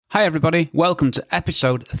Hi everybody, welcome to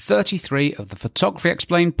episode 33 of the Photography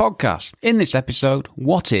Explained podcast. In this episode,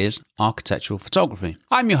 what is architectural photography?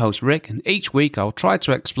 I'm your host Rick, and each week I'll try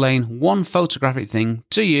to explain one photographic thing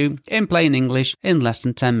to you in plain English in less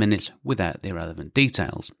than 10 minutes without the irrelevant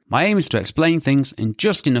details. My aim is to explain things in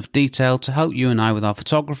just enough detail to help you and I with our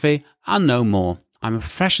photography and no more. I'm a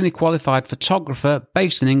professionally qualified photographer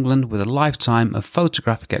based in England with a lifetime of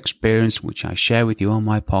photographic experience which I share with you on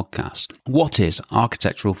my podcast. What is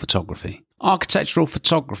architectural photography? Architectural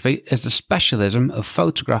photography is the specialism of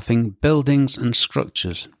photographing buildings and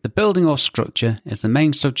structures. The building or structure is the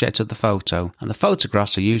main subject of the photo, and the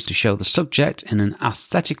photographs are used to show the subject in an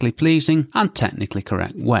aesthetically pleasing and technically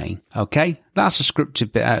correct way. Okay, that's the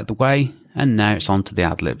scripted bit out of the way, and now it's on to the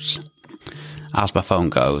ad-libs. As my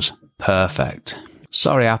phone goes, perfect.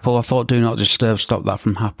 Sorry, Apple, I thought Do Not Disturb stopped that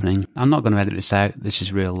from happening. I'm not going to edit this out. This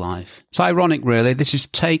is real life. It's ironic, really. This is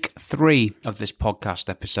take 3 of this podcast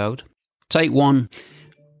episode. Take 1...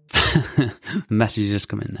 The message just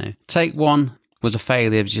come in now. Take 1 was a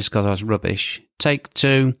failure just because I was rubbish. Take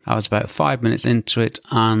 2, I was about 5 minutes into it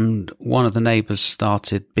and one of the neighbours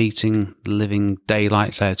started beating the living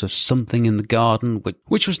daylights out of something in the garden,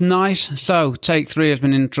 which was nice. So take 3 has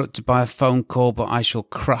been interrupted by a phone call, but I shall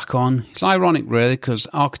crack on. It's ironic really because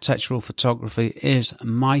architectural photography is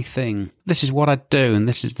my thing. This is what I do, and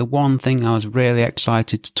this is the one thing I was really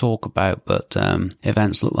excited to talk about, but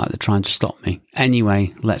events look like they're trying to stop me.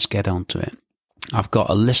 Anyway, let's get on to it. I've got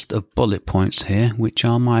a list of bullet points here, which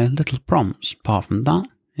are my little prompts. Apart from that,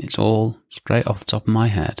 it's all straight off the top of my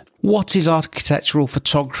head. What is architectural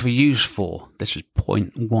photography used for? This is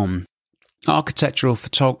point 1. Architectural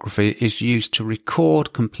photography is used to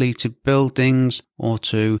record completed buildings or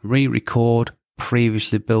to re-record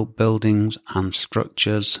previously built buildings and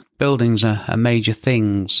structures. Buildings are major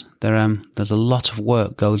things. There's a lot of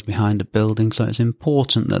work goes behind a building, so it's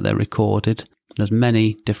important that they're recorded. There's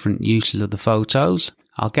many different uses of the photos.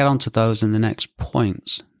 I'll get onto those in the next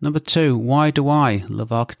points. Number 2, why do I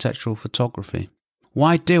love architectural photography?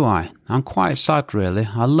 Why do I? I'm quite sad really.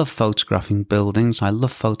 I love photographing buildings. I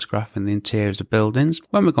love photographing the interiors of buildings.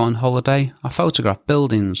 When we go on holiday, I photograph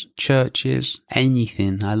buildings, churches,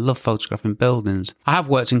 anything. I love photographing buildings. I have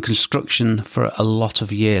worked in construction for a lot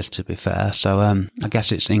of years, to be fair, so I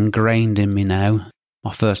guess it's ingrained in me now.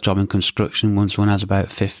 My first job in construction was when I was about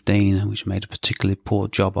 15, which I made a particularly poor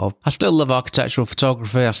job of. I still love architectural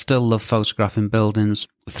photography. I still love photographing buildings.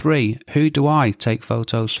 3, who do I take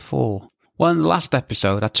photos for? Well, in the last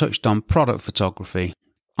episode, I touched on product photography.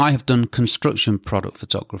 I have done construction product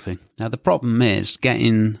photography. Now, the problem is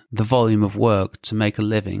getting the volume of work to make a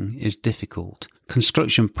living is difficult.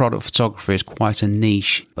 Construction product photography is quite a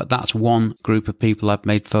niche, but that's one group of people I've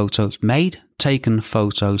taken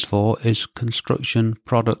photos for is construction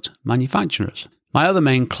product manufacturers. My other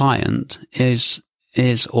main client is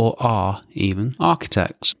or are even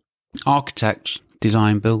architects. Architects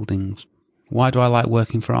design buildings. Why do I like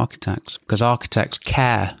working for architects? Because architects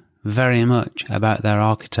care very much about their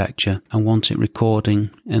architecture and want it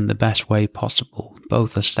recording in the best way possible,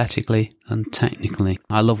 both aesthetically and technically.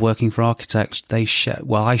 I love working for architects. I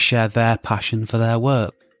share their passion for their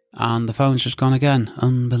work. And the phone's just gone again.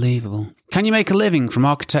 Unbelievable. Can you make a living from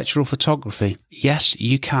architectural photography? Yes,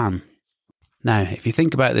 you can. Now, if you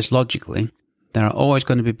think about this logically, there are always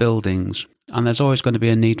going to be buildings and there's always going to be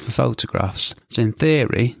a need for photographs. So in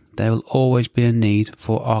theory, there will always be a need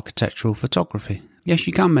for architectural photography. Yes,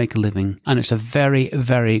 you can make a living, and it's a very,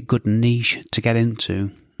 very good niche to get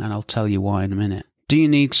into, and I'll tell you why in a minute. Do you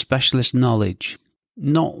need specialist knowledge?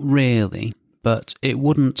 Not really, but it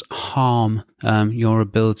wouldn't harm your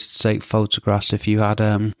ability to take photographs if you had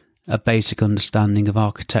a basic understanding of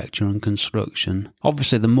architecture and construction.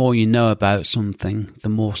 Obviously, the more you know about something, the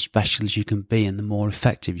more specialist you can be and the more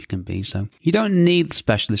effective you can be. So you don't need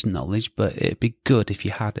specialist knowledge, but it'd be good if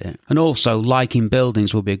you had it. And also, liking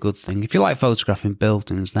buildings will be a good thing. If you like photographing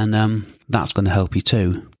buildings, then that's going to help you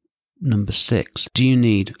too. Number 6, do you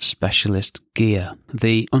need specialist gear?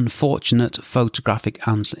 The unfortunate photographic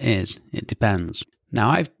answer is, it depends. Now,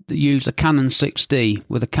 I've used a Canon 6D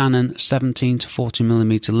with a Canon 17 to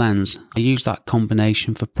 40mm lens. I use that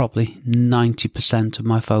combination for probably 90% of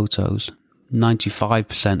my photos,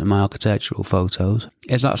 95% of my architectural photos.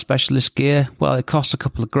 Is that specialist gear? Well, it costs a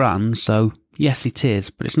couple of grand, so yes, it is,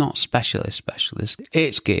 but it's not specialist.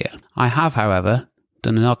 It's gear. I have, however,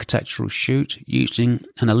 done an architectural shoot using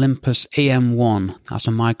an Olympus EM1 as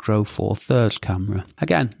a micro four thirds camera.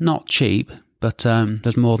 Again, not cheap, but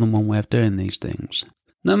there's more than one way of doing these things.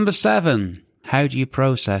 Number 7, How do you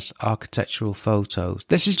process architectural photos?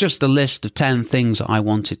 This is just a list of 10 things that I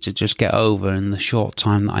wanted to just get over in the short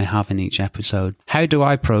time that I have in each episode. How do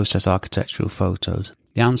I process architectural photos?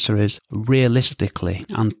 The answer is realistically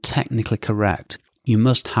and technically correct. You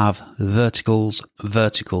must have verticals,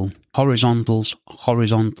 vertical, horizontals,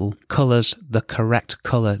 horizontal, colours, the correct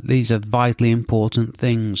colour. These are vitally important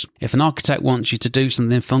things. If an architect wants you to do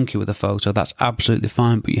something funky with a photo, that's absolutely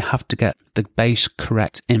fine, but you have to get the base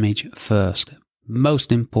correct image first.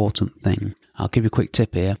 Most important thing. I'll give you a quick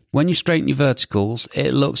tip here. When you straighten your verticals,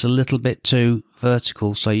 it looks a little bit too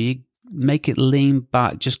vertical, so you make it lean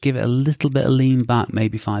back, just give it a little bit of lean back,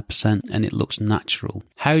 maybe 5%, and it looks natural.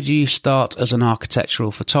 How do you start as an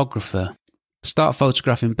architectural photographer? Start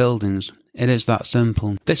photographing buildings. It is that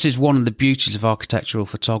simple. This is one of the beauties of architectural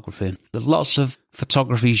photography. There's lots of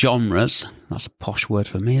photography genres, that's a posh word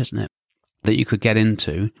for me, isn't it, that you could get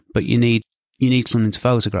into, but you need something to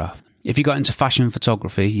photograph. If you got into fashion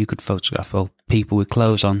photography, you could photograph people with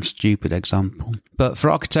clothes on, stupid example. But for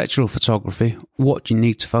architectural photography, what do you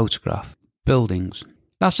need to photograph? Buildings.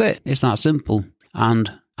 That's it. It's that simple.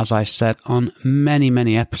 And as I said on many,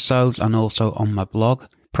 many episodes and also on my blog,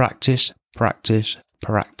 practice, practice,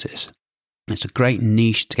 practice. It's a great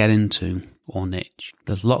niche to get into, or niche.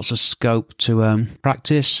 There's lots of scope to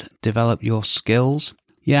practice, develop your skills.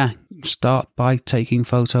 Yeah, start by taking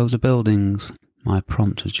photos of buildings. My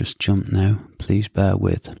prompt has just jumped now. Please bear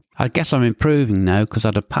with. I guess I'm improving now because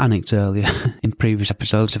I'd have panicked earlier in previous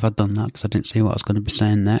episodes if I'd done that because I didn't see what I was going to be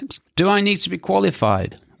saying next. Do I need to be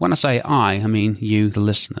qualified? When I say I mean you, the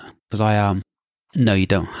listener, because I am. No, you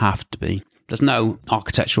don't have to be. There's no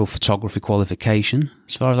architectural photography qualification,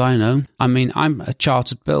 as far as I know. I mean, I'm a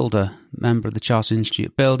chartered builder, member of the Chartered Institute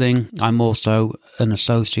of Building. I'm also an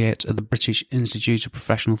associate of the British Institute of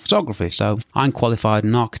Professional Photography. So I'm qualified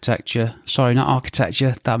in architecture. Sorry, not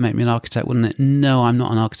architecture. That'd make me an architect, wouldn't it? No, I'm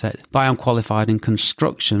not an architect. But I am qualified in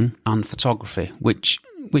construction and photography, which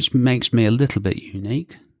makes me a little bit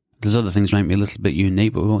unique. There's other things that make me a little bit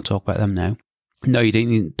unique, but we won't talk about them now. No,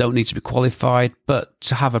 you don't need to be qualified, but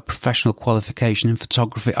to have a professional qualification in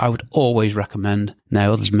photography, I would always recommend.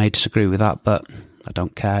 Now, others may disagree with that, but I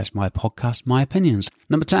don't care. It's my podcast, my opinions.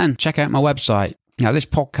 Number 10, check out my website. Now, this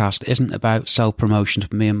podcast isn't about self-promotion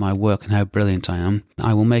for me and my work and how brilliant I am.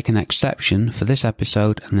 I will make an exception for this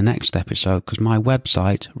episode and the next episode because my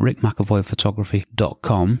website,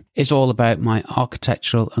 rickmcavoyphotography.com, is all about my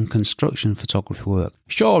architectural and construction photography work.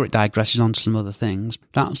 Sure, it digresses onto some other things.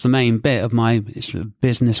 That's the main bit of my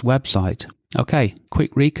business website. Okay,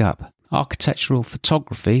 quick recap. Architectural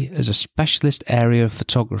photography is a specialist area of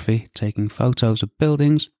photography taking photos of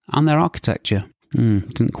buildings and their architecture.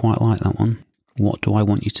 Didn't quite like that one. What do I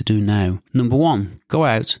want you to do now? Number 1, go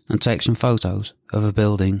out and take some photos of a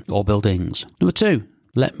building or buildings. Number 2,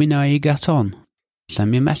 let me know how you get on.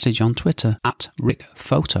 Send me a message on Twitter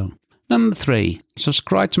 @RickPhoto. Number 3,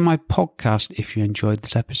 subscribe to my podcast if you enjoyed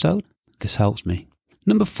this episode. This helps me.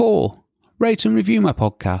 Number 4, rate and review my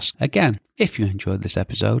podcast. Again, if you enjoyed this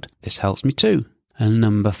episode, this helps me too. And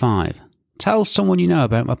number 5, tell someone you know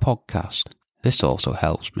about my podcast. This also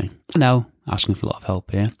helps me. I know, asking for a lot of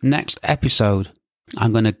help here. Next episode,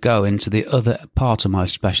 I'm going to go into the other part of my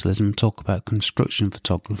specialism and talk about construction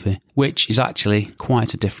photography, which is actually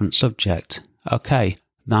quite a different subject. Okay,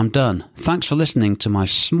 I'm done. Thanks for listening to my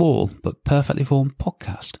small but perfectly formed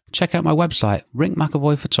podcast. Check out my website,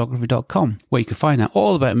 rickmcavoyphotography.com, where you can find out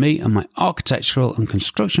all about me and my architectural and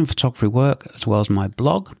construction photography work, as well as my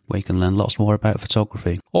blog, where you can learn lots more about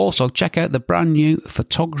photography. Also, check out the brand new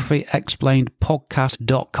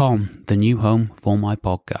photographyexplainedpodcast.com, the new home for my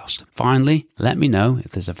podcast. Finally, let me know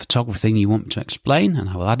if there's a photography thing you want me to explain, and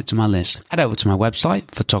I will add it to my list. Head over to my website,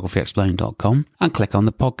 photographyexplained.com, and click on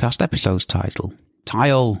the podcast episode's title. I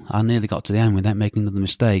nearly got to the end without making another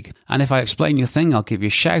mistake. And if I explain your thing, I'll give you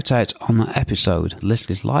a shout out on that episode. The list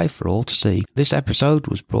is live for all to see. This episode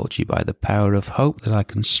was brought to you by the power of hope that I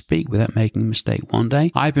can speak without making a mistake one day.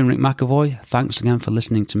 I've been Rick McAvoy. Thanks again for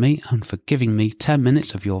listening to me and for giving me 10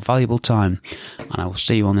 minutes of your valuable time. And I will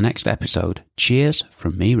see you on the next episode. Cheers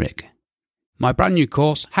from me, Rick. My brand new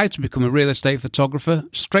course, How to Become a Real Estate Photographer,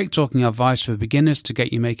 straight talking advice for beginners to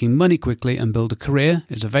get you making money quickly and build a career,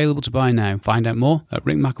 is available to buy now. Find out more at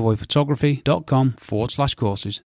rickmcavoyphotography.com/courses.